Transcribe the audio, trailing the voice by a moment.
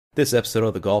This episode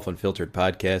of the Golf Unfiltered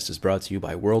podcast is brought to you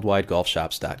by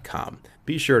WorldwideGolfShops.com.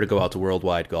 Be sure to go out to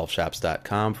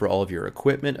WorldwideGolfShops.com for all of your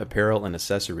equipment, apparel, and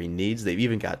accessory needs. They've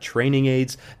even got training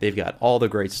aids. They've got all the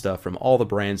great stuff from all the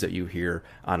brands that you hear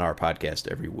on our podcast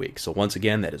every week. So once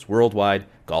again, that is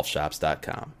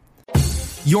WorldwideGolfShops.com.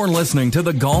 You're listening to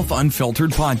the Golf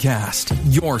Unfiltered podcast,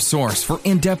 your source for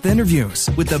in-depth interviews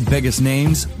with the biggest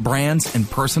names, brands, and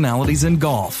personalities in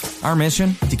golf. Our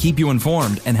mission? To keep you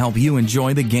informed and help you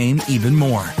enjoy the game even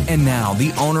more. And now,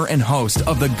 the owner and host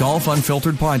of the Golf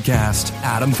Unfiltered podcast,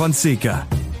 Adam Fonseca.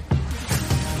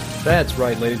 That's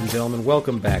right, ladies and gentlemen.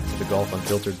 Welcome back to the Golf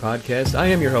Unfiltered podcast. I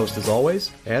am your host, as always,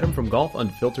 Adam from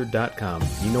GolfUnfiltered.com.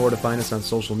 You know where to find us on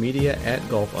social media at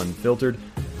Golf Unfiltered.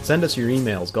 Send us your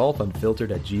emails,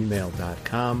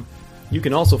 golfunfiltered@gmail.com. You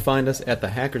can also find us at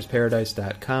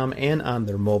thehackersparadise.com and on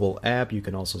their mobile app. You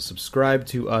can also subscribe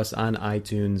to us on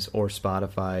iTunes or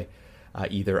Spotify,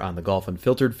 either on the Golf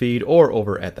Unfiltered feed or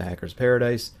over at the Hackers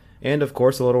Paradise. And, of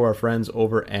course, hello to our friends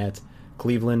over at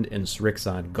Cleveland and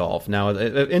Srixon Golf. Now,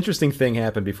 an interesting thing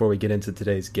happened before we get into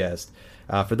today's guest.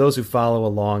 For those who follow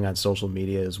along on social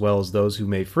media, as well as those who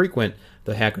may frequent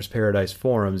the Hackers Paradise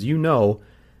forums, you know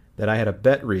that I had a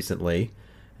bet recently,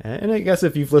 and I guess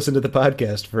if you've listened to the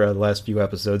podcast for the last few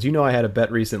episodes, you know I had a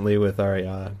bet recently with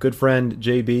our good friend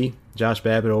JB, Josh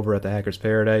Babbitt over at the Hackers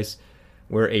Paradise,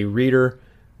 where a reader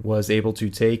was able to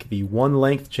take the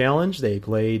one-length challenge. They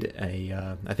played I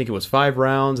think it was 5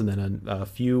 rounds, and then a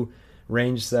few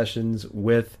range sessions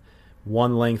with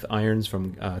one-length irons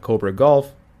from Cobra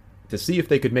Golf, to see if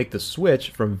they could make the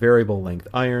switch from variable length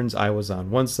irons. I was on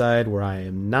one side where I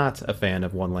am not a fan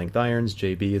of one length irons.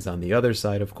 JB is on the other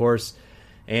side, of course,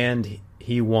 and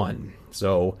he won.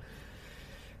 So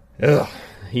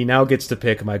he now gets to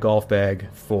pick my golf bag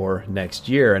for next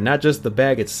year. And not just the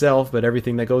bag itself, but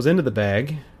everything that goes into the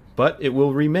bag. But it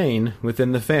will remain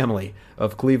within the family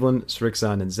of Cleveland,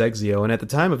 Srixon, and Xegzio. And at the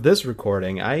time of this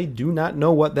recording, I do not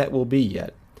know what that will be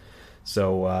yet.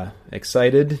 So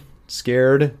excited,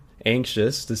 scared,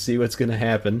 anxious to see what's going to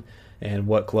happen and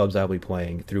what clubs I'll be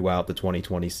playing throughout the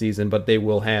 2020 season, but they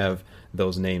will have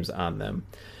those names on them.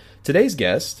 Today's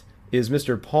guest is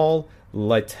Mr. Paul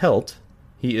Lytelt.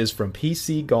 He is from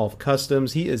PC Golf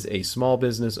Customs. He is a small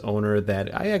business owner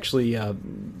that I actually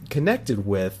connected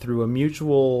with through a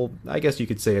mutual, I guess you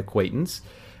could say, acquaintance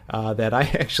that I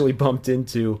actually bumped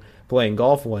into playing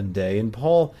golf one day. And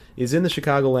Paul is in the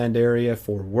Chicagoland area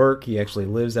for work. He actually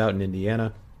lives out in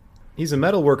Indiana. He's a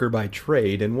metal worker by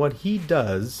trade, and what he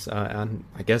does on,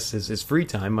 I guess, his free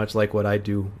time, much like what I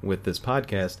do with this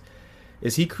podcast,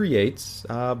 is he creates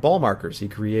ball markers. He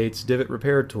creates divot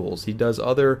repair tools. He does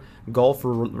other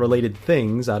golf-related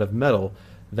things out of metal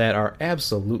that are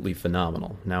absolutely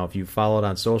phenomenal. Now, if you followed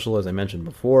on social, as I mentioned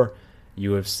before,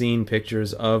 you have seen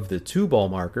pictures of the 2 ball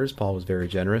markers. Paul was very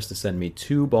generous to send me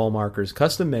 2 ball markers,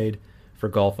 custom-made for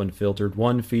Golf Unfiltered,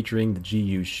 one featuring the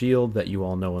GU Shield that you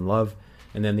all know and love,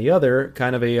 and then the other,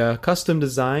 kind of a custom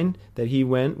design that he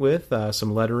went with,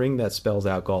 some lettering that spells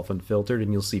out Golf Unfiltered,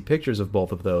 and you'll see pictures of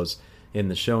both of those in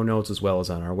the show notes as well as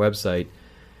on our website.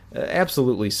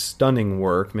 Absolutely stunning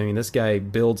work. I mean, this guy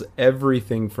builds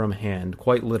everything from hand,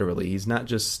 quite literally. He's not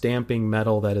just stamping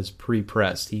metal that is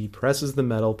pre-pressed. He presses the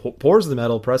metal, pours the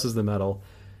metal, presses the metal,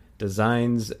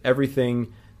 designs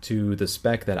everything to the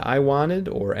spec that I wanted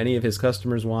or any of his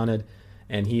customers wanted,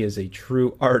 and he is a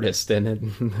true artist.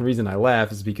 And the reason I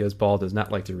laugh is because Paul does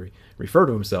not like to refer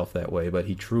to himself that way, but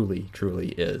he truly,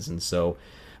 truly is. And so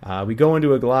we go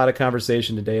into a lot of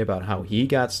conversation today about how he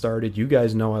got started. You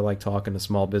guys know I like talking to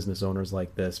small business owners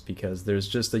like this because there's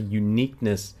just a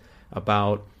uniqueness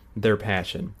about their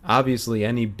passion. Obviously,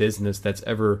 any business that's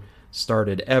ever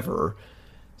started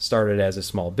as a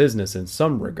small business in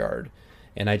some regard.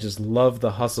 And I just love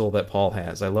the hustle that Paul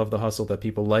has. I love the hustle that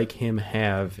people like him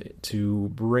have to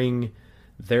bring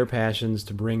their passions,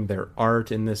 to bring their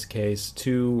art, in this case,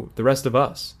 to the rest of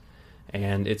us.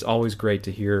 And it's always great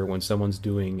to hear when someone's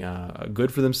doing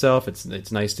good for themselves.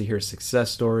 It's nice to hear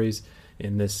success stories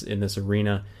in this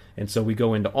arena. And so we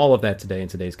go into all of that today in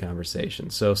today's conversation.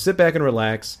 So sit back and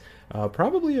relax.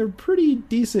 Probably a pretty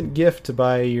decent gift to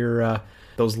buy your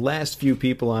those last few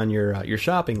people on your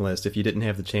shopping list if you didn't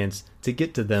have the chance to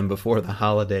get to them before the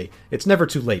holiday. It's never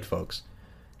too late, folks.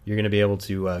 You're going to be able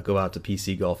to go out to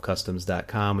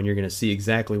PCGolfCustoms.com and you're going to see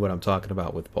exactly what I'm talking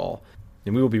about with Paul.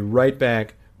 And we will be right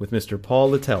back with Mr.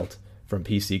 Paul Lytelt from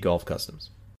PC Golf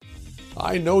Customs.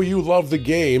 I know you love the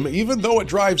game, even though it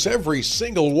drives every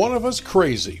single one of us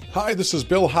crazy. Hi, this is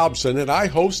Bill Hobson, and I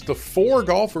host the 4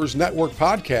 Golfers Network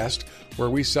podcast, where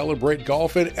we celebrate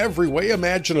golf in every way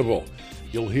imaginable.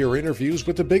 You'll hear interviews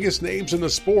with the biggest names in the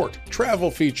sport, travel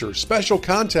features, special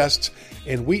contests,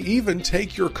 and we even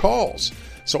take your calls.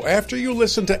 So after you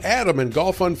listen to Adam and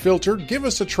Golf Unfiltered, give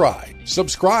us a try.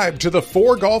 Subscribe to the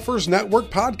Four Golfers Network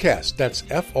podcast. That's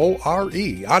FORE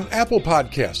on Apple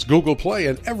Podcasts, Google Play,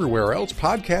 and everywhere else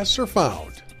podcasts are found.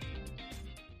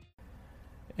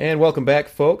 And welcome back,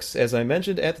 folks. As I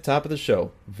mentioned at the top of the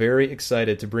show, very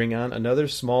excited to bring on another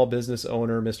small business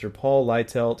owner, Mr. Paul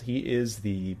Lytelt. He is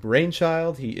the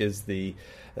brainchild. He is the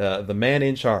man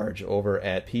in charge over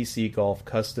at PC Golf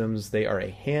Customs. They are a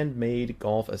handmade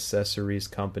golf accessories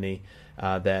company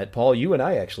that, Paul, you and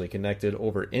I actually connected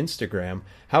over Instagram.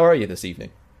 How are you this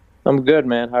evening? I'm good,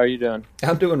 man. How are you doing?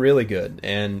 I'm doing really good.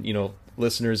 And, you know,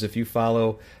 listeners, if you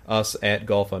follow us at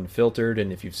Golf Unfiltered,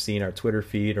 and if you've seen our Twitter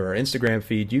feed or our Instagram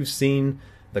feed, you've seen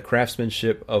the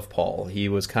craftsmanship of Paul. He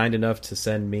was kind enough to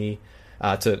send me,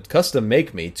 to custom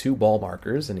make me 2 ball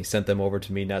markers, and he sent them over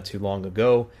to me not too long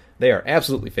ago. They are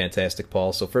absolutely fantastic,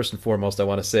 Paul. So first and foremost, I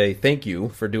want to say thank you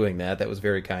for doing that. That was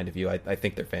very kind of you. I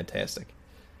think they're fantastic.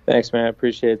 Thanks, man. I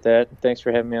appreciate that. Thanks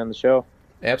for having me on the show.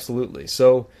 Absolutely.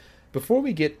 So before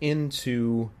we get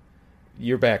into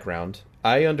your background,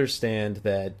 I understand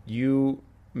that you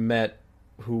met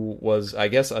who was, I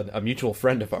guess, a mutual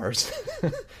friend of ours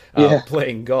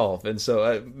playing golf. And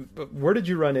so where did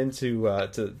you run into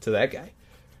to that guy?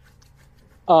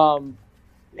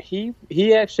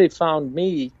 He actually found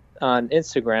me on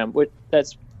Instagram.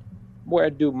 That's where I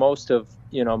do most of,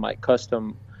 my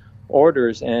custom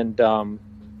orders. And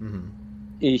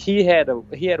he had a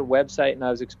website, and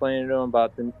I was explaining to him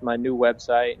about my new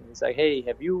website. And he's like, "Hey,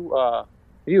 have you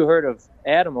heard of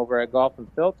Adam over at Golf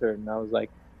Unfiltered?" And I was like,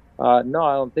 "No,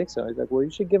 I don't think so." He's like, "Well, you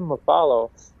should give him a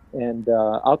follow, and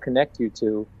I'll connect you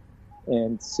two,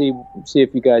 and see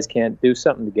if you guys can't do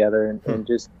something together and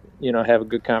just have a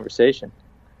good conversation."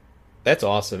 That's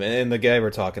awesome. And the guy we're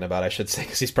talking about, I should say,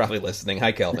 because he's probably listening.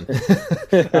 Hi, Kelvin.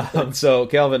 So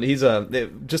Kelvin, he's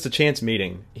just a chance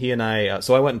meeting. He and I,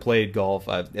 so I went and played golf.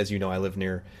 As you know, I live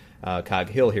near Cog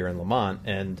Hill here in Lamont,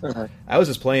 and I was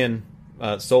just playing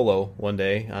solo one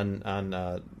day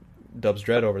on Dub's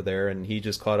Dread over there, and he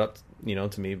just caught up,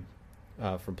 to me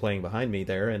from playing behind me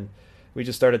there, and we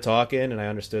just started talking, and I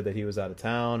understood that he was out of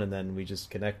town, and then we just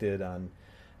connected on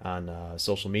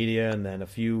social media, and then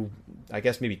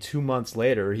maybe 2 months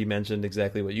later, he mentioned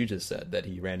exactly what you just said, that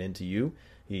he ran into you.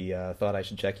 He thought I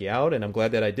should check you out, and I'm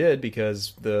glad that I did,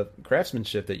 because the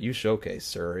craftsmanship that you showcase,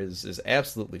 sir, is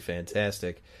absolutely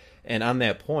fantastic. And on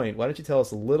that point, why don't you tell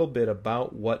us a little bit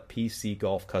about what PC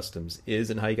Golf Customs is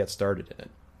and how you got started in it?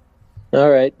 All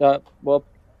right. Well,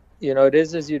 it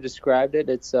is as you described it.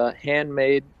 It's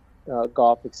handmade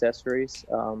golf accessories.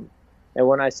 And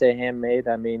when I say handmade,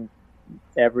 I mean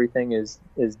everything is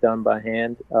done by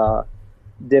hand.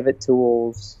 Divot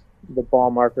tools, the ball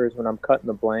markers when I'm cutting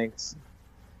the blanks,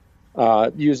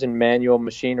 using manual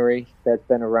machinery that's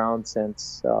been around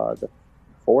since the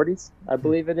 40s, I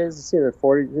believe it is. It's either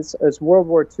 40s. It's World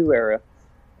War II era.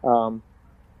 And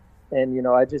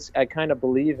I kind of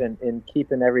believe in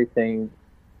keeping everything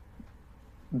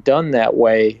done that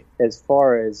way, as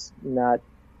far as not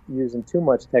using too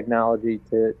much technology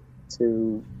to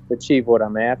achieve what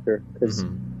I'm after, because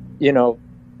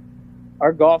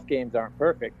our golf games aren't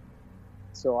perfect,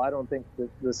 so I don't think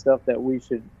the stuff that we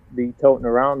should be toting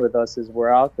around with us as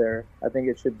we're out there, I think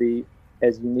it should be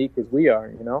as unique as we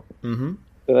are.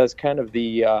 So that's kind of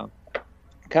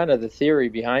the theory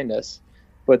behind this.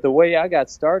 But the way I got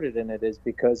started in it is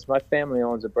because my family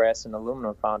owns a brass and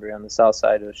aluminum foundry on the south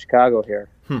side of Chicago here.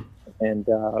 And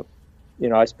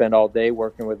I spend all day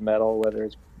working with metal, whether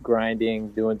it's grinding,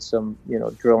 doing some,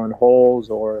 drilling holes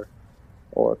or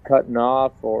cutting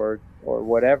off or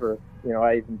whatever.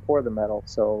 I even pour the metal.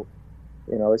 So,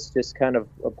 it's just kind of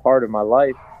a part of my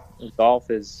life. Golf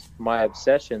is my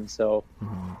obsession. So,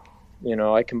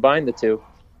 I combine the two.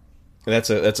 That's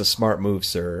a smart move,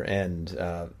 sir. And,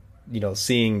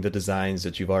 seeing the designs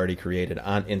that you've already created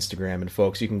on Instagram, and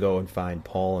folks, you can go and find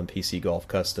Paul and PC Golf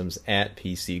Customs at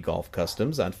PC Golf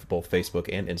Customs on both Facebook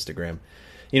and Instagram.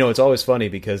 It's always funny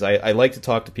because I like to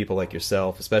talk to people like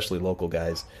yourself, especially local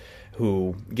guys,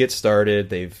 who get started.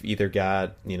 They've either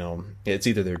got, it's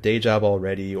either their day job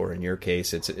already, or in your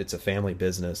case, it's a family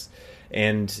business.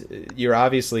 And you're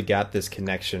obviously got this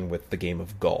connection with the game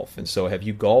of golf. And so have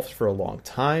you golfed for a long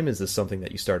time? Is this something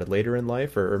that you started later in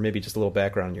life, or maybe just a little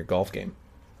background on your golf game?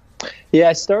 Yeah,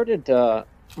 I started,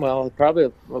 probably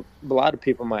a lot of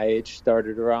people my age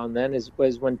started around then,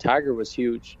 was when Tiger was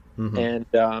huge. And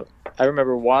I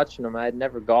remember watching him. I had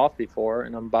never golfed before,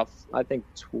 and I'm about, I think,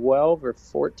 12 or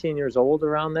 14 years old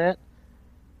around that.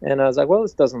 And I was like, well,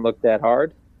 this doesn't look that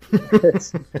hard.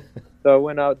 So I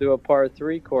went out to a par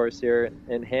 3 course here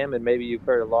in Hammond. Maybe you've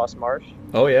heard of Lost Marsh.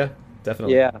 Oh yeah,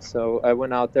 definitely. Yeah. So I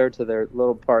went out there to their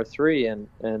little par 3, and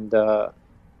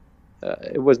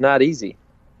it was not easy.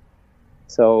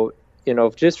 So,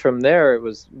 just from there, it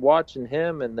was watching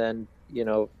him, and then,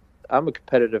 I'm a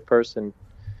competitive person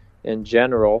in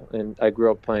general, and I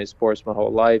grew up playing sports my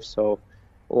whole life. So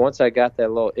once I got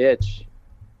that little itch,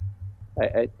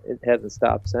 it hasn't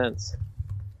stopped since.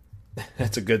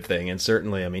 That's a good thing, and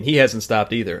certainly, I mean, he hasn't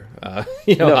stopped either.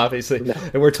 No, obviously, no.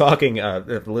 And we're talking,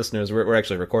 listeners. We're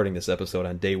actually recording this episode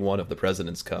on day 1 of the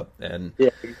President's Cup, and Yeah.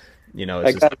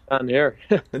 It's got it on here.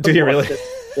 Do you really?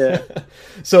 Yeah.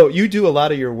 So you do a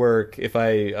lot of your work.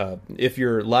 If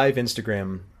your live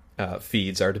Instagram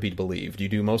feeds are to be believed, you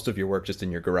do most of your work just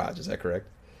in your garage. Is that correct?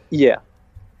 Yeah.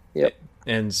 Yep.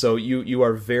 And so you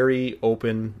are very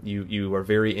open. You are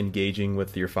very engaging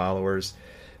with your followers.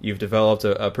 You've developed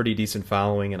a pretty decent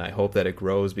following, and I hope that it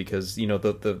grows because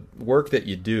the work that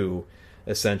you do,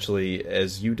 essentially,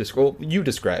 as you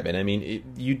describe it. I mean,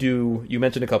 you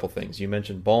mentioned a couple things. You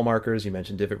mentioned ball markers. You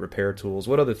mentioned divot repair tools.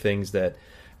 What other things that?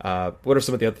 What are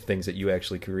some of the other things that you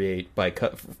actually create by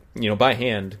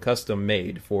hand, custom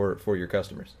made for your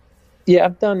customers? Yeah,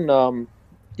 I've done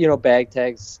bag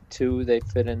tags too. They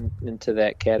fit into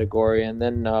that category, and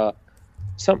then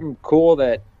something cool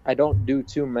that I don't do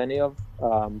too many of,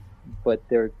 but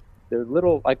they're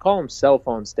little. I call them cell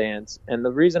phone stands, and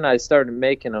the reason I started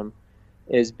making them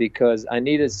is because I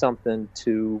needed something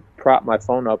to prop my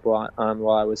phone up on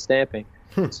while I was stamping.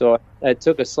 So I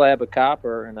took a slab of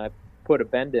copper and I put a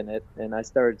bend in it, and I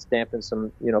started stamping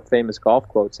some famous golf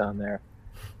quotes on there.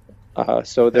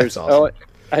 So there's awesome.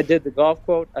 I did the golf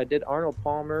quote. I did Arnold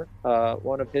Palmer,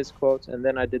 one of his quotes, and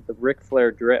then I did the Ric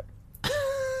Flair drip.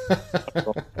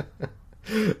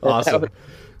 Awesome.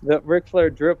 The Ric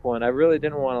Flair drip one, I really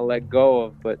didn't want to let go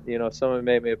of, but someone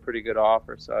made me a pretty good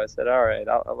offer, so I said, "All right,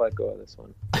 I'll let go of this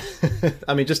one."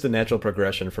 I mean, just the natural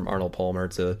progression from Arnold Palmer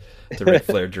to Ric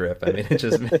Flair drip. I mean,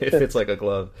 it fits like a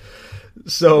glove.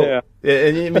 So, Yeah.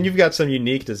 And I mean, you've got some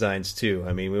unique designs too.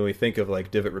 I mean, when we think of like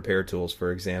divot repair tools,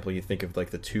 for example, you think of like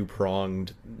the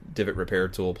 2-pronged divot repair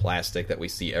tool plastic that we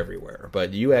see everywhere,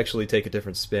 but you actually take a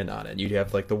different spin on it. You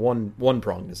have like the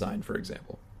one-prong design, for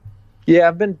example. Yeah,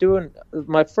 I've been doing.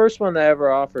 My first one that I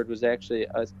ever offered was actually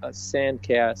a sand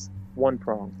cast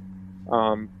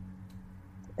 1-prong,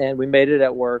 and we made it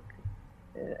at work.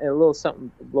 And a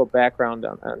little background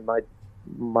on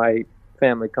my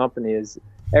family company is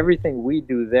everything we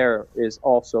do there is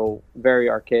also very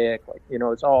archaic. Like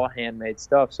it's all handmade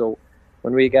stuff. So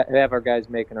when we have our guys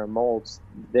making our molds,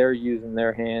 they're using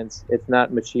their hands. It's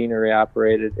not machinery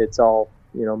operated. It's all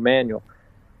manual.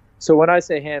 So when I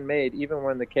say handmade, even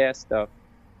when the cast stuff,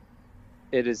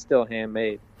 it is still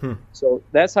handmade. So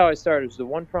that's how I started. It was the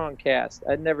 1-prong cast.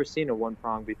 I'd never seen a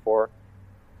 1-prong before.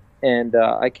 And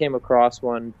I came across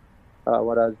one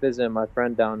when I was visiting my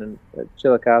friend down in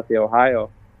Chillicothe,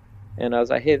 Ohio. And I was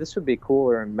like, hey, this would be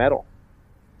cooler in metal.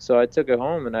 So I took it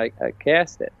home and I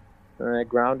cast it. And I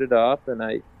ground it up and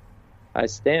I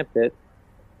stamped it.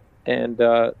 And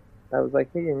I was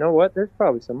like, hey, you know what? There's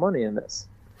probably some money in this.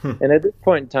 And at this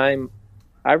point in time,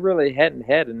 I really hadn't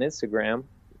had an Instagram.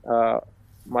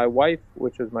 My wife,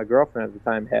 which was my girlfriend at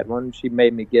the time, had one. She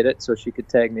made me get it so she could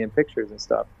tag me in pictures and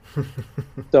stuff.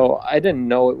 So I didn't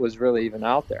know it was really even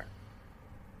out there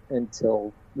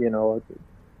until, we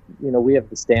have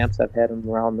the stamps. I've had them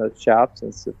around the shop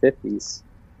since the 50s.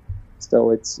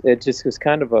 So it just was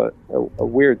kind of a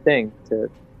weird thing to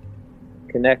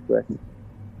connect with.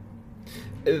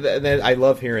 I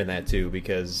love hearing that too,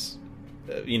 because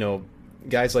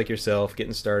guys like yourself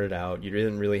getting started out, you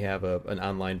didn't really have an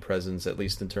online presence, at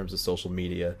least in terms of social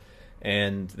media,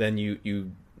 and then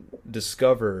you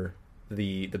discover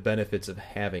the benefits of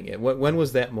having it. When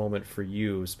was that moment for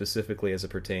you specifically as it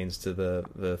pertains to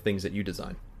the things that you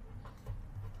design?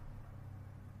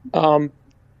 I've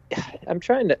been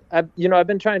trying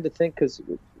to think, because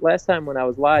last time when I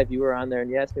was live, you were on there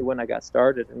and you asked me when I got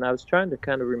started, and I was trying to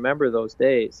kind of remember those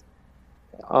days.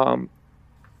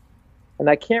 And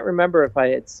I can't remember if I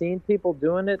had seen people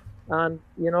doing it on,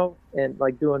 and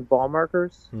like doing ball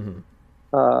markers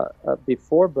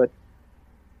before, but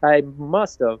I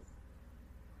must have.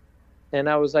 And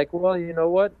I was like, well, you know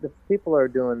what? If people are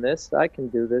doing this, I can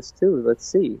do this too. Let's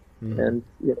see. And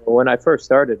when I first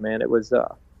started, man, it was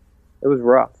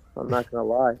rough. I'm not gonna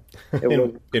lie.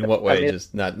 In what way?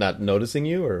 Just not noticing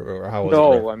you, or how was it?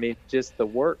 No, I mean just the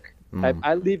work.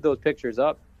 I leave those pictures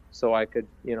up so I could,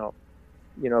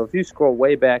 if you scroll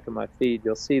way back in my feed,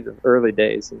 you'll see the early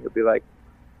days, and you'll be like,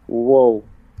 "Whoa,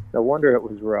 no wonder it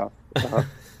was rough."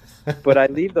 but I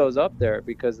leave those up there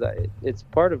because it's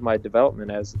part of my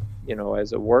development as, you know,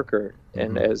 as a worker,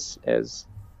 and as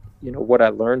you know, what I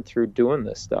learned through doing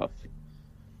this stuff.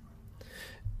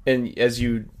 And as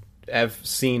you have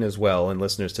seen as well, and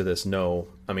listeners to this know,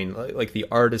 I mean, like the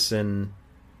artisan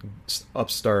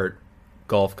upstart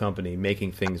golf company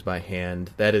making things by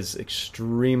hand, that is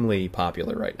extremely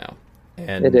popular right now.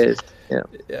 And it is. Yeah.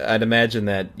 I'd imagine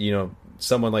that, you know,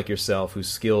 someone like yourself who's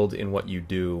skilled in what you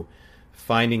do,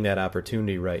 finding that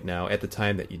opportunity right now at the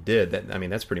time that you did, that, I mean,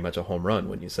 that's pretty much a home run,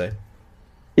 wouldn't you say?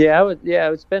 Yeah,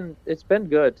 it's been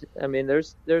good. I mean,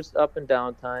 there's up and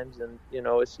down times, and you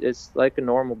know, it's like a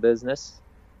normal business,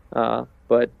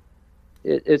 but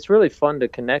it's really fun to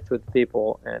connect with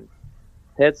people, and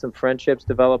had some friendships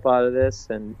develop out of this,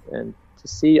 and to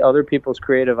see other people's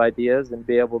creative ideas and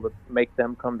be able to make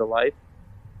them come to life.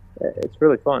 It's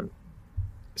really fun.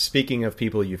 Speaking of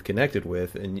people you've connected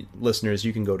with, and listeners,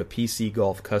 you can go to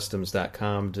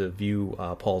pcgolfcustoms.com to view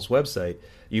Paul's website.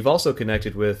 You've also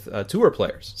connected with tour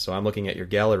players. So I'm looking at your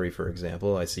gallery, for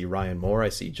example. I see Ryan Moore, I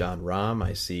see John Rahm,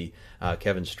 I see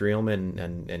Kevin Streelman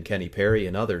and Kenny Perry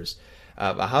and others.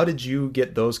 How did you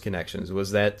get those connections?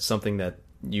 Was that something that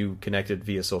you connected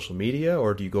via social media,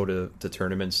 or do you go to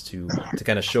tournaments to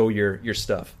kind of show your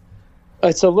stuff?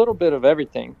 It's a little bit of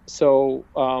everything. So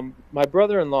my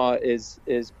brother-in-law is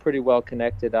pretty well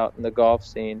connected out in the golf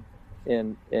scene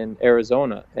in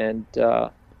Arizona, and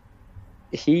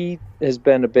he has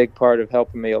been a big part of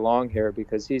helping me along here,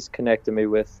 because he's connected me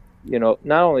with, you know,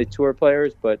 not only tour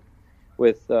players, but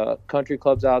with country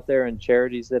clubs out there and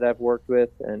charities that I've worked with,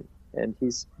 and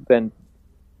he's been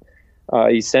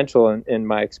essential in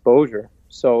my exposure.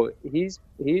 So he's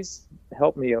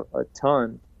helped me a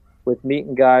ton with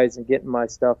meeting guys and getting my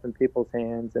stuff in people's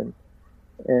hands,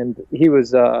 and he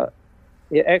was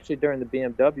actually during the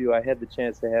BMW I had the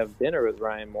chance to have dinner with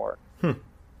Ryan Moore,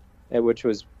 which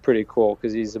was pretty cool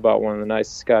because he's about one of the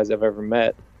nicest guys I've ever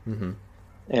met.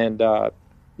 And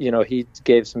you know, he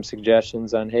gave some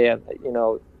suggestions on, hey, you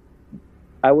know,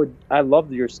 I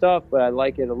love your stuff, but I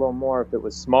like it a little more if it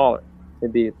was smaller.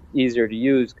 It'd be easier to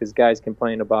use because guys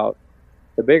complain about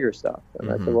the bigger stuff.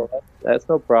 And I said, well, that's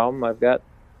no problem. I got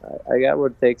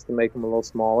what it takes to make them a little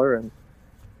smaller, and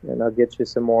I'll get you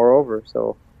some more over.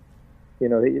 So, you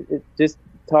know, just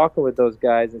talking with those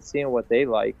guys and seeing what they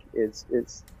like is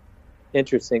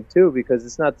interesting too, because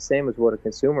it's not the same as what a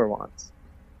consumer wants.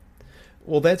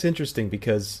 Well, that's interesting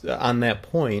because on that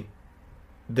point,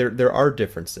 there are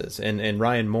differences, and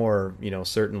Ryan Moore, you know,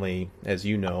 certainly, as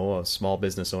you know, a small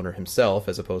business owner himself,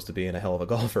 as opposed to being a hell of a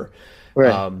golfer,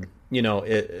 right? You know,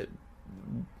 a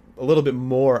little bit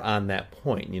more on that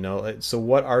point, you know. So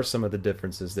what are some of the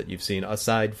differences that you've seen,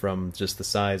 aside from just the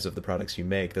size of the products you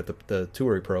make, that the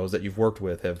touring pros that you've worked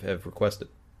with have requested?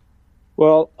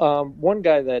 Well, one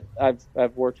guy that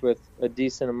I've worked with a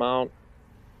decent amount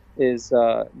is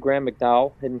Graham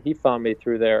McDowell, and he found me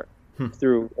through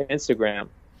Instagram.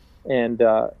 And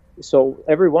so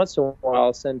every once in a while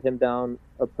I'll send him down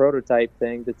a prototype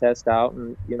thing to test out,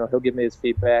 and you know, he'll give me his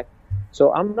feedback.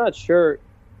 So I'm not sure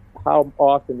how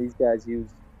often these guys use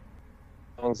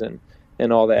songs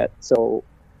and all that. So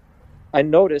I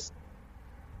noticed,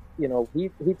 you know, he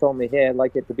told me, hey, I'd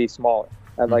like it to be smaller.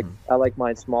 I like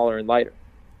mine smaller and lighter.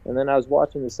 And then I was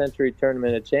watching the Century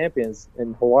Tournament of Champions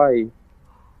in Hawaii,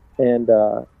 and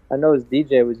I noticed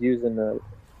DJ was using a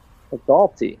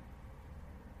golf tee.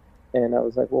 And I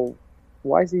was like, well,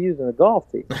 why is he using a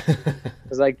golf tee? I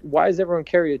was like, why does everyone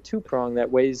carry a 2-prong that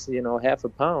weighs, you know, half a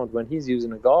pound when he's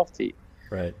using a golf tee?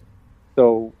 Right.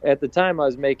 So at the time I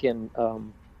was making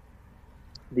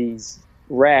these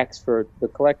racks for the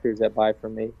collectors that buy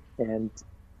from me, and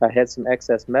I had some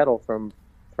excess metal from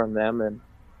them, and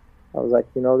I was like,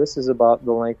 you know, this is about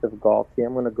the length of a golf tee.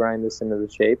 I'm going to grind this into the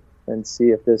shape and see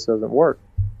if this doesn't work.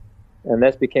 And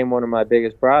that became one of my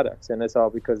biggest products, and it's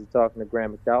all because of talking to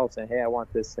Graham McDowell saying, hey, I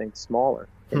want this thing smaller.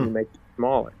 Can you make it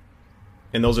smaller?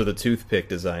 And those are the toothpick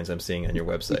designs I'm seeing on your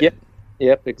website.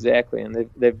 Yep, exactly. And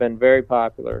they've been very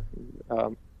popular.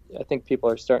 I think people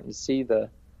are starting to see the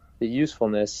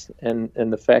usefulness and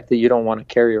the fact that you don't want to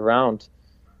carry around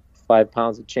 5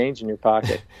 pounds of change in your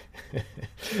pocket.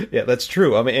 Yeah, that's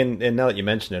true. I mean, and now that you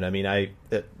mention it, I mean,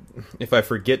 if I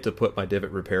forget to put my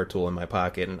divot repair tool in my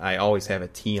pocket, and I always have a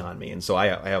tee on me, and so I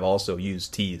have also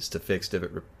used tees to fix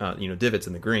divots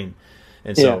in the green.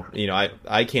 And so, you know,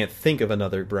 I can't think of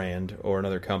another brand or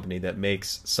another company that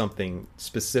makes something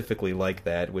specifically like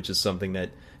that, which is something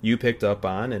that you picked up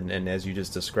on, and as you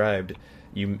just described,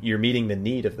 you're meeting the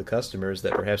need of the customers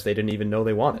that perhaps they didn't even know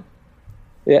they wanted.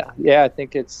 Yeah. I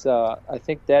think I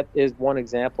think that is one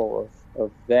example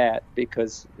of that,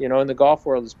 because, you know, in the golf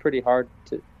world, it's pretty hard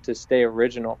to stay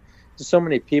original. There's so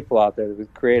many people out there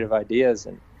with creative ideas,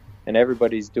 and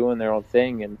everybody's doing their own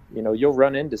thing. And, you know, you'll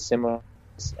run into similar,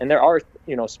 and there are,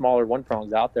 you know, smaller one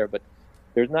prongs out there, but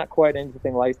there's not quite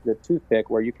anything like the toothpick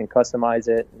where you can customize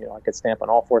it. You know, I could stamp on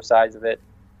all four sides of it.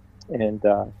 And,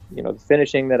 you know, the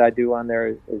finishing that I do on there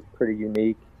is pretty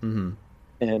unique. Mm-hmm.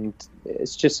 And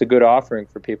it's just a good offering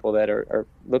for people that are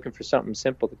looking for something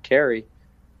simple to carry,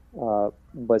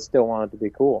 but still want it to be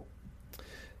cool.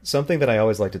 Something that I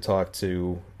always like to talk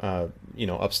to, you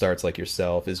know, upstarts like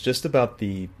yourself is just about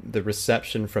the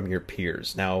reception from your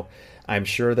peers. Now, I'm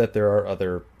sure that there are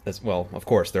other, well, of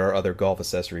course, there are other golf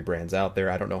accessory brands out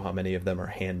there. I don't know how many of them are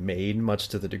handmade, much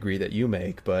to the degree that you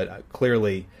make, but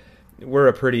clearly we're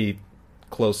a pretty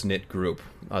close-knit group,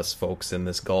 us folks in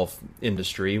this golf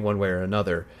industry, one way or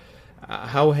another.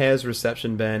 How has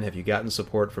reception been? Have you gotten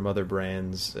support from other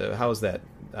brands? How has that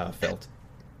felt?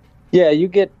 Yeah, you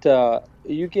get a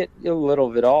little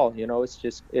of it all. You know,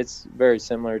 it's very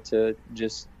similar to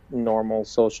just normal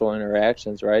social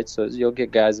interactions, right? So you'll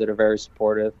get guys that are very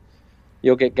supportive.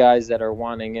 You'll get guys that are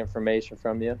wanting information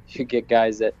from you. You get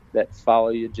guys that follow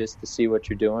you just to see what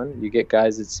you're doing. You get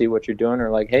guys that see what you're doing and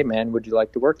are like, hey, man, would you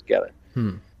like to work together?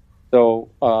 So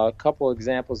a couple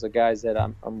examples of guys that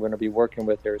I'm going to be working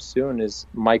with here soon is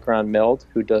Micron Mild,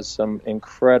 who does some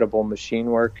incredible machine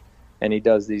work, and he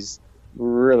does these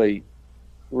really,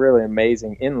 really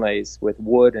amazing inlays with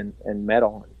wood and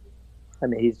metal. I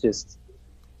mean, he's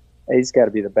got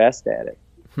to be the best at it.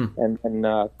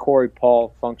 And Corey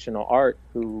Paul Functional Art,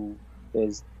 who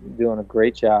is doing a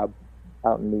great job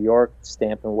out in New York,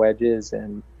 stamping wedges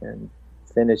and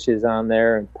finishes on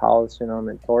there and polishing them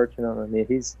and torching them. I mean,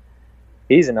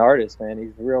 he's an artist, man.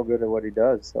 He's real good at what he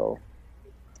does. So,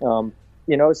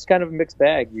 you know, it's kind of a mixed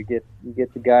bag. You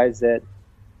get the guys that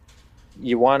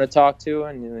you want to talk to,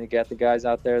 and you got the guys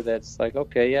out there that's like,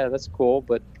 okay, yeah, that's cool,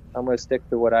 but I'm going to stick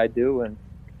to what I do, and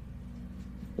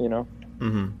you know.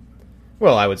 Mm-hmm.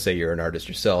 Well, I would say you're an artist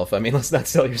yourself. I mean, let's not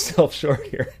sell yourself short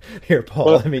here, Paul.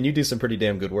 Well, I mean, you do some pretty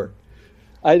damn good work.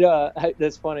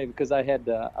 That's funny because I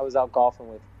was out golfing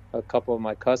with a couple of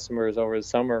my customers over the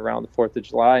summer around the 4th of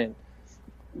July, and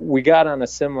we got on a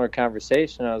similar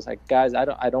conversation. I was like, guys,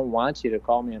 I don't want you to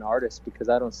call me an artist because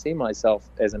I don't see myself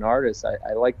as an artist.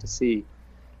 I like to see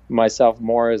myself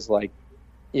more as like,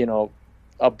 you know,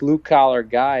 a blue collar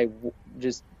guy.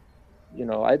 Just, you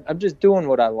know, I'm just doing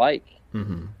what I like.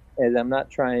 Mm-hmm. And I'm not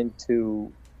trying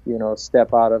to, you know,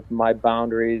 step out of my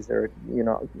boundaries or, you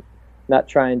know, not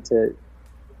trying to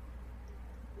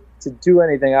do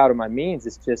anything out of my means.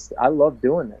 It's just, I love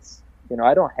doing this. You know,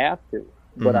 I don't have to,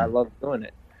 but I love doing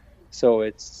it. So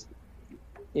it's,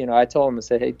 you know, I told him to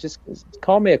say, hey, just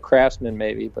call me a craftsman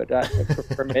maybe, but I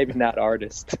prefer maybe not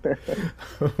artist.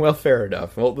 Well, fair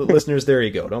enough. Well, the listeners, there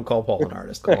you go. Don't call Paul an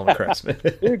artist. Call him a craftsman.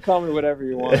 You can call me whatever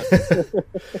you want.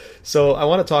 So I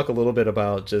want to talk a little bit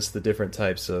about just the different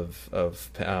types of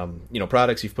you know,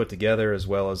 products you've put together as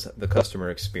well as the customer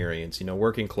experience. You know,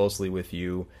 working closely with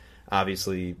you,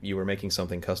 obviously you were making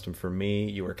something custom for me.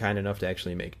 You were kind enough to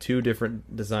actually make 2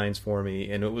 different designs for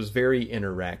me, and it was very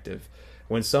interactive.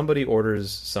 When somebody orders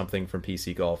something from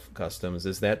PC Golf Customs,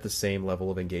 is that the same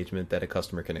level of engagement that a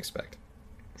customer can expect?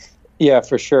 Yeah,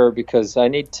 for sure, because I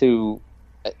need to,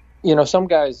 you know, some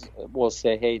guys will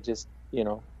say, hey, just, you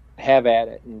know, have at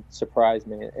it and surprise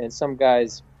me. And some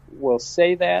guys will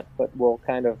say that, but will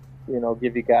kind of, you know,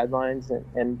 give you guidelines.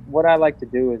 And what I like to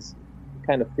do is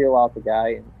kind of feel out the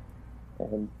guy,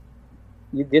 and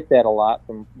you get that a lot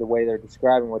from the way they're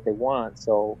describing what they want.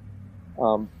 So,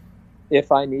 if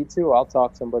I need to, I'll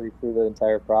talk somebody through the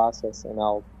entire process, and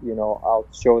I'll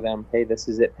show them, hey, this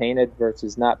is it painted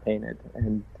versus not painted.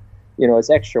 And, you know, it's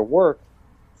extra work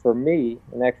for me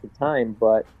and extra time,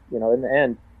 but, you know, in the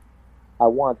end, I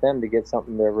want them to get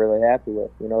something they're really happy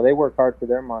with. You know, they work hard for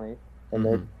their money,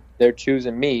 and they're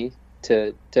choosing me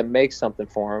to make something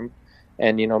for them.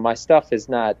 And, you know, my stuff is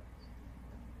not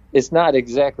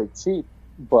exactly cheap,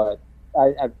 but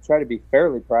I try to be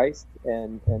fairly priced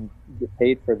and get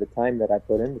paid for the time that I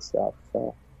put into stuff.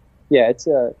 So, yeah, it's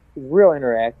real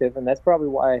interactive, and that's probably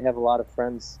why I have a lot of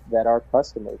friends that are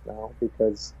customers now,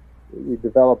 because you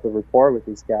develop a rapport with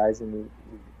these guys, and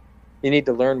you need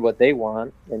to learn what they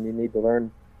want, and you need to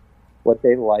learn what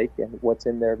they like and what's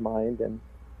in their mind, and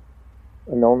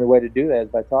the only way to do that is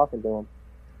by talking to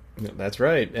them. That's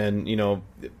right, and you know,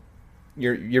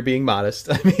 you're being modest.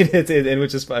 I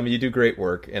mean, you do great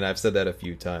work, and I've said that a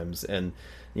few times. And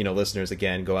you know, listeners,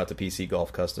 again, go out to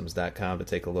PCGolfCustoms.com to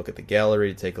take a look at the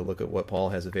gallery, to take a look at what Paul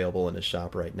has available in his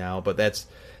shop right now. But that's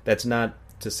not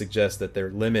to suggest that they're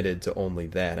limited to only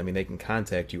that. I mean, they can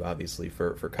contact you obviously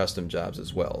for custom jobs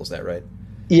as well. Is that right?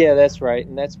 Yeah, that's right.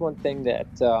 And that's one thing that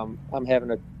I'm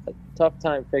having a tough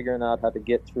time figuring out how to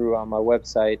get through on my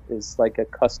website is like a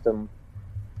custom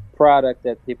product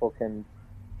that people can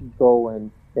go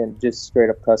and just straight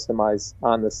up customize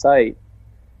on the site.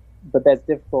 But that's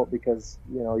difficult because,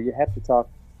 you have to talk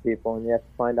to people and you have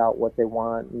to find out what they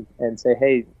want and say,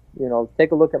 hey,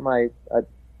 take a look at my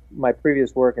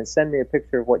previous work and send me a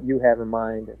picture of what you have in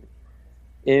mind. And,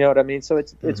 you know what I mean? So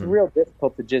it's real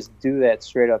difficult to just do that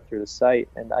straight up through the site.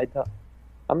 And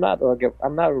I'm not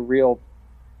a real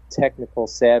technical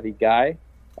savvy guy.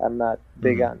 I'm not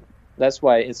big on. That's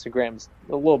why Instagram's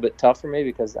a little bit tough for me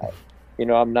because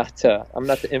I'm not the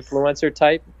influencer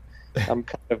type. I'm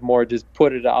kind of more just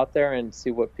put it out there and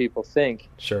see what people think.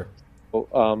 Sure.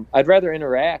 So, I'd rather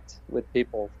interact with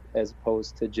people as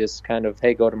opposed to just kind of,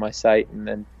 hey, go to my site and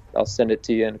then I'll send it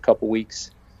to you in a couple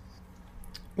weeks.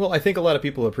 Well, I think a lot of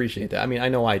people appreciate that. I mean, I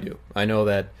know I do. I know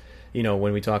that,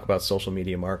 when we talk about social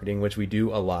media marketing, which we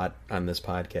do a lot on this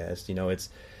podcast,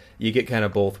 you get kind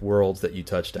of both worlds that you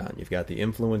touched on. You've got the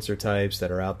influencer types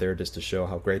that are out there just to show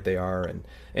how great they are,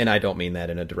 and I don't mean that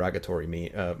in a derogatory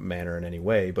manner in any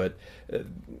way, but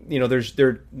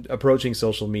they're approaching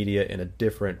social media in a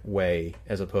different way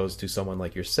as opposed to someone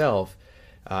like yourself,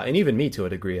 and even me to a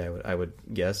degree, I would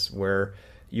guess, where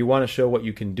you want to show what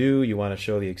you can do, you want to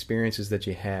show the experiences that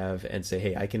you have, and say,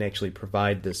 hey, I can actually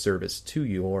provide this service to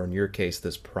you, or in your case,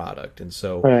 this product. And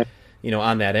so, right.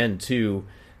 On that end too,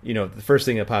 the first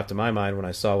thing that popped to my mind when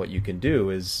I saw what you can do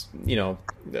is,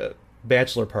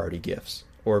 bachelor party gifts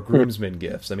or groomsmen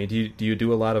gifts. I mean, do you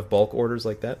do a lot of bulk orders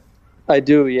like that? I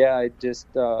do, yeah. I just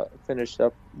finished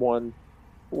up one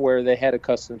where they had a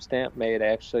custom stamp made,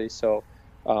 actually. So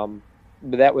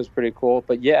that was pretty cool.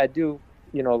 But yeah, I do,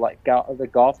 like the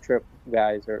golf trip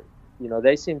guys are,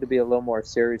 they seem to be a little more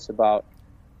serious about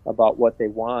what they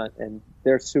want, and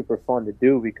they're super fun to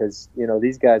do because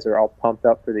these guys are all pumped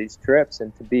up for these trips,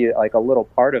 and to be like a little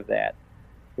part of that,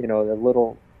 the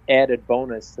little added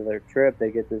bonus to their trip,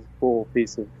 they get this cool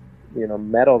piece of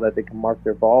metal that they can mark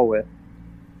their ball with.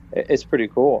 It's pretty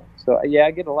cool. So yeah,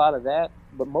 I get a lot of that,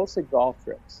 but mostly golf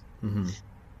trips.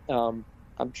 I'm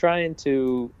trying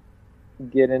to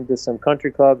get into some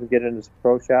country clubs and get into some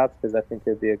pro shops because I think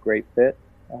they'd be a great fit,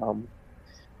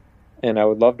 and I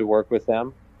would love to work with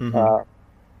them.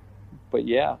 But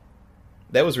yeah,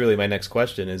 that was really my next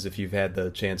question: is if you've had the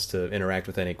chance to interact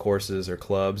with any courses or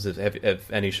clubs, have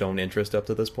any shown interest up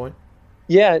to this point?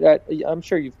 Yeah, I'm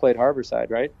sure you've played Harborside,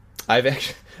 right? I've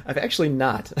actually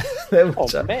not.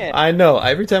 Oh man! I know.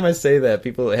 Every time I say that,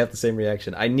 people have the same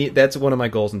reaction. That's one of my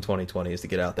goals in 2020 is to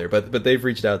get out there. But they've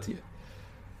reached out to you.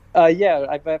 Yeah,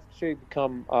 I've actually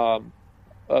become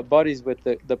buddies with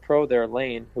the pro there,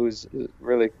 Lane, who's a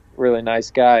really, really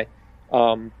nice guy.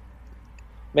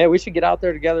 Man, we should get out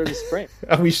there together this spring.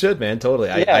 We should, man. Totally.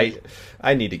 Yeah.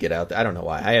 I need to get out there. I don't know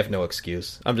why. I have no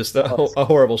excuse. I'm just a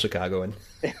horrible Chicagoan.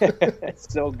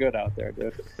 It's so good out there,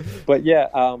 dude. But yeah,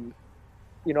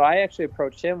 I actually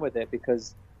approached him with it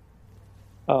because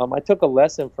I took a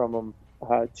lesson from him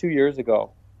 2 years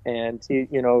ago, and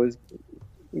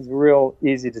he's real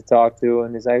easy to talk to,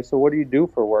 and he's like, so what do you do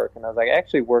for work? And I was like, I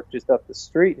actually work just up the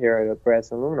street here at a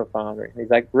brass and aluminum foundry. And he's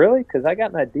like, really? Because I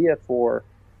got an idea for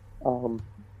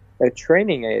a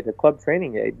training aid, a club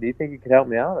training aid. Do you think you could help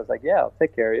me out? I was like, yeah, I'll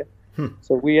take care of you.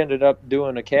 So we ended up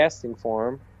doing a casting for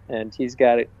him, and he's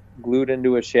got it glued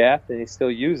into a shaft, and he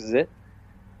still uses it.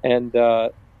 And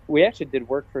we actually did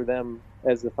work for them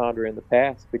as the foundry in the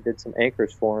past. We did some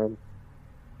anchors for him.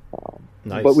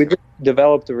 Nice. But we just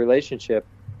developed a relationship,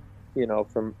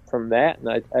 from that.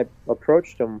 And I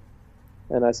approached him,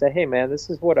 and I said, hey, man, this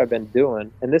is what I've been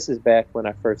doing. And this is back when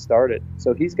I first started.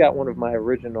 So he's got one of my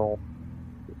original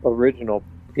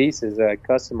pieces that I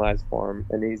customized for him.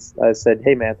 And I said,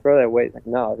 hey, man, throw that away. He's like,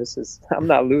 no, I'm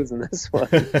not losing this one.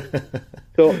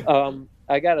 So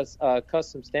I got a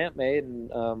custom stamp made,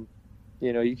 and,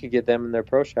 you could get them in their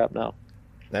pro shop now.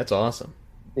 That's awesome.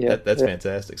 Yeah, that's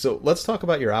fantastic. So let's talk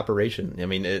about your operation. I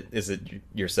mean, is it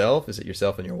yourself? Is it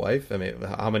yourself and your wife? I mean,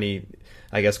 how many,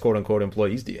 I guess, quote unquote,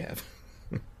 employees do you have?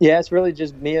 Yeah, it's really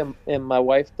just me, and my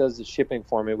wife does the shipping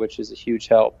for me, which is a huge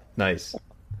help. Nice.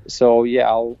 So yeah,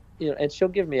 I'll and she'll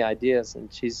give me ideas, and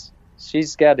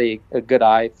she's got a good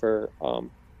eye for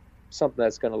something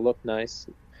that's going to look nice.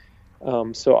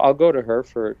 So I'll go to her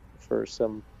for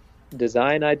some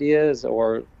design ideas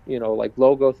or like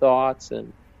logo thoughts,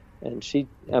 and she's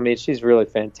really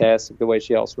fantastic the way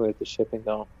she helps me with the shipping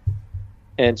though,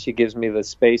 and she gives me the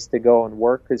space to go and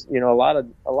work because a lot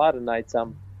of nights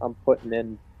I'm putting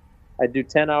in. I do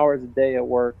 10 hours a day at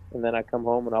work, and then I come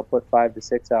home and I'll put 5 to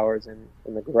 6 hours in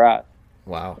the garage.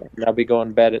 Wow. And I'll be going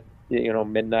to bed at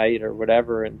midnight or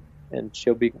whatever, and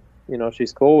she'll be,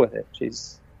 she's cool with it.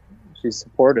 She's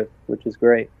supportive, which is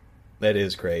great. That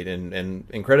is great and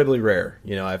incredibly rare.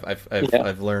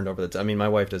 I've learned over the time. I mean, my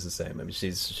wife does the same. I mean,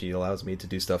 she allows me to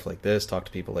do stuff like this, talk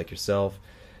to people like yourself.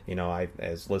 I,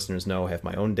 as listeners know, have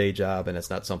my own day job, and it's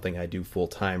not something I do full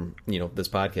time. This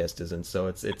podcast isn't. So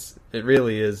it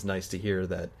really is nice to hear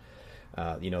that.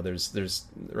 There's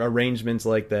arrangements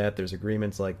like that. There's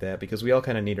agreements like that, because we all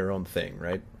kind of need our own thing,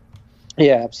 right?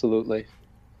 Yeah, absolutely.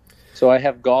 So I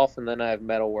have golf and then I have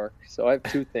metalwork. So I have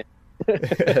two things.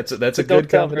 That's a good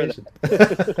combination.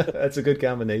 That's a good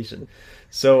combination.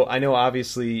 So I know,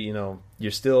 obviously,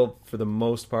 you're still, for the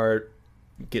most part,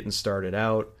 getting started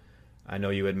out. I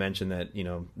know you had mentioned that,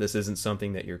 this isn't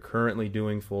something that you're currently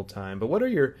doing full time, but what are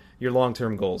your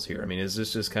long-term goals here? I mean, is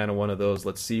this just kind of one of those,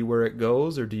 let's see where it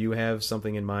goes, or do you have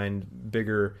something in mind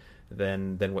bigger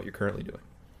than what you're currently doing?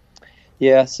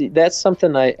 Yeah, see, that's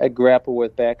something I grapple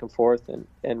with back and forth.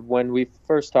 And when we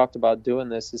first talked about doing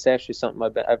this, it's actually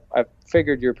something I've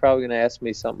figured you're probably going to ask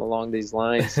me something along these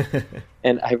lines.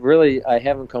 And I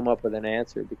haven't come up with an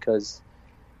answer, because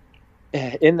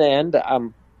in the end,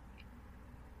 I'm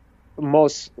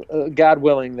most God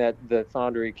willing that the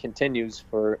foundry continues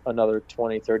for another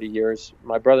 20, 30 years.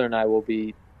 My brother and I will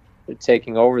be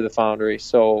taking over the foundry.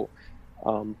 So,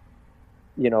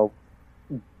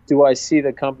 do I see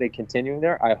the company continuing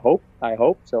there? I hope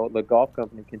so. The golf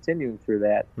company continuing through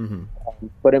that,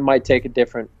 but it might take a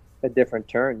different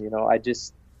turn.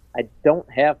 I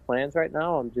don't have plans right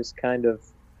now. I'm just kind of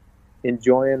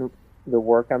enjoying the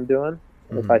work I'm doing.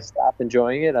 Mm-hmm. If I stop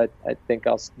enjoying it, I think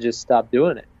I'll just stop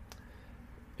doing it.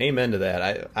 Amen to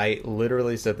that. I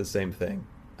literally said the same thing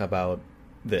about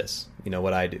this.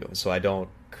 What I do. So I don't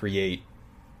create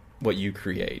what you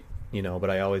create.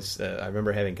 But I always, I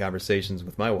remember having conversations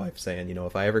with my wife saying,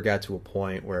 if I ever got to a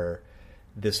point where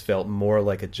this felt more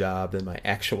like a job than my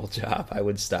actual job, I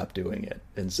would stop doing it.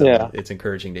 And so It's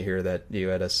encouraging to hear that you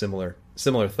had a similar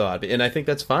thought. And I think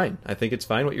that's fine. I think it's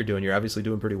fine what you're doing. You're obviously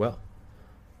doing pretty well.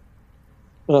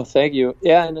 Well, thank you.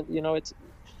 Yeah. And it's,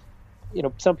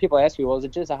 some people ask you, well, is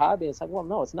it just a hobby? It's like, well,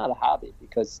 no, it's not a hobby,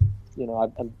 because,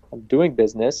 I'm doing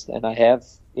business, and I have,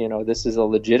 this is a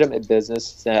legitimate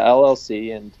business, it's an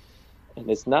LLC, and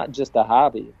it's not just a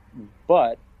hobby,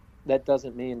 but that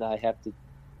doesn't mean I have to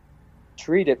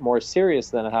treat it more serious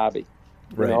than a hobby.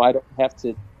 Right. I don't have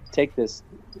to take this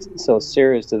so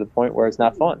serious to the point where it's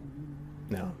not fun.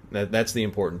 No, that's the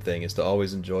important thing, is to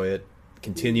always enjoy it,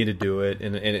 continue to do it,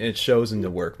 and it shows in the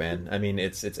work, man. I mean,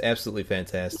 it's absolutely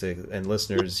fantastic. And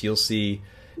listeners, you'll see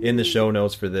in the show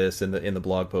notes for this, in the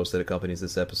blog post that accompanies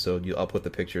this episode, I'll put the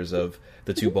pictures of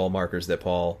the 2 ball markers that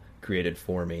Paul created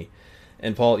for me.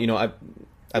 And Paul, I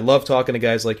love talking to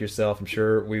guys like yourself. I'm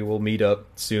sure we will meet up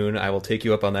soon. I will take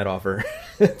you up on that offer.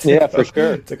 Yeah, for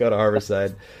sure. To go to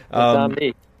Harborside. It's on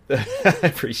me. I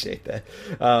appreciate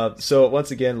that. So once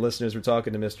again, listeners, we're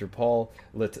talking to Mr. Paul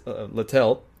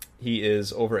Littelt. He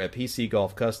is over at PC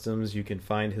Golf Customs. You can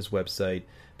find his website,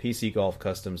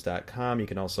 pcgolfcustoms.com. You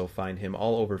can also find him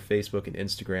all over Facebook and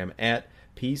Instagram at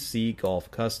PC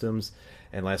Golf Customs.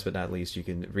 And last but not least, you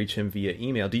can reach him via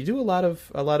email. Do you do a lot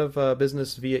of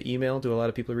business via email? Do a lot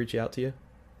of people reach out to you?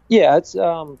 Yeah, it's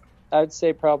I'd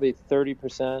say probably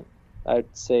 30%.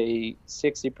 I'd say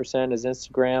 60% is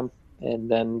Instagram,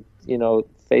 and then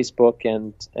Facebook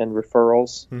and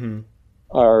referrals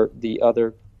are the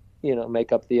other.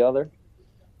 Make up the other.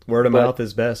 Word of mouth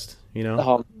is best.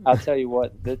 I'll tell you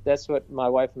what. That's what my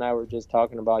wife and I were just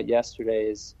talking about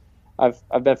yesterday. Is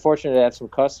I've been fortunate to have some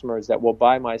customers that will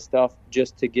buy my stuff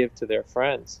just to give to their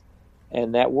friends,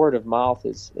 and that word of mouth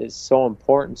is so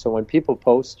important. So when people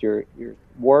post your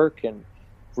work and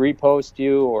repost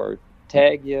you or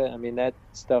tag you, I mean, that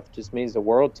stuff just means the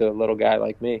world to a little guy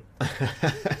like me.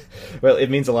 Well, it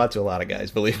means a lot to a lot of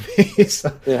guys, believe me.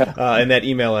 So, yeah. And that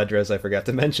email address I forgot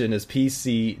to mention is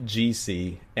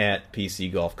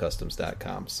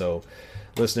pcgc@pcgolfcustoms.com. So,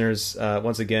 listeners,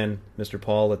 once again, Mr.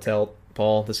 Paul Littelt.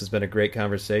 Paul, this has been a great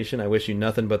conversation. I wish you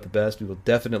nothing but the best. We will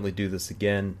definitely do this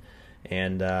again.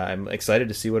 And I'm excited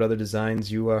to see what other designs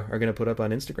you are going to put up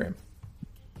on Instagram.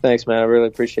 Thanks, man. I really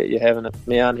appreciate you having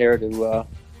me on here to,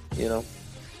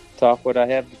 talk what I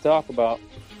have to talk about.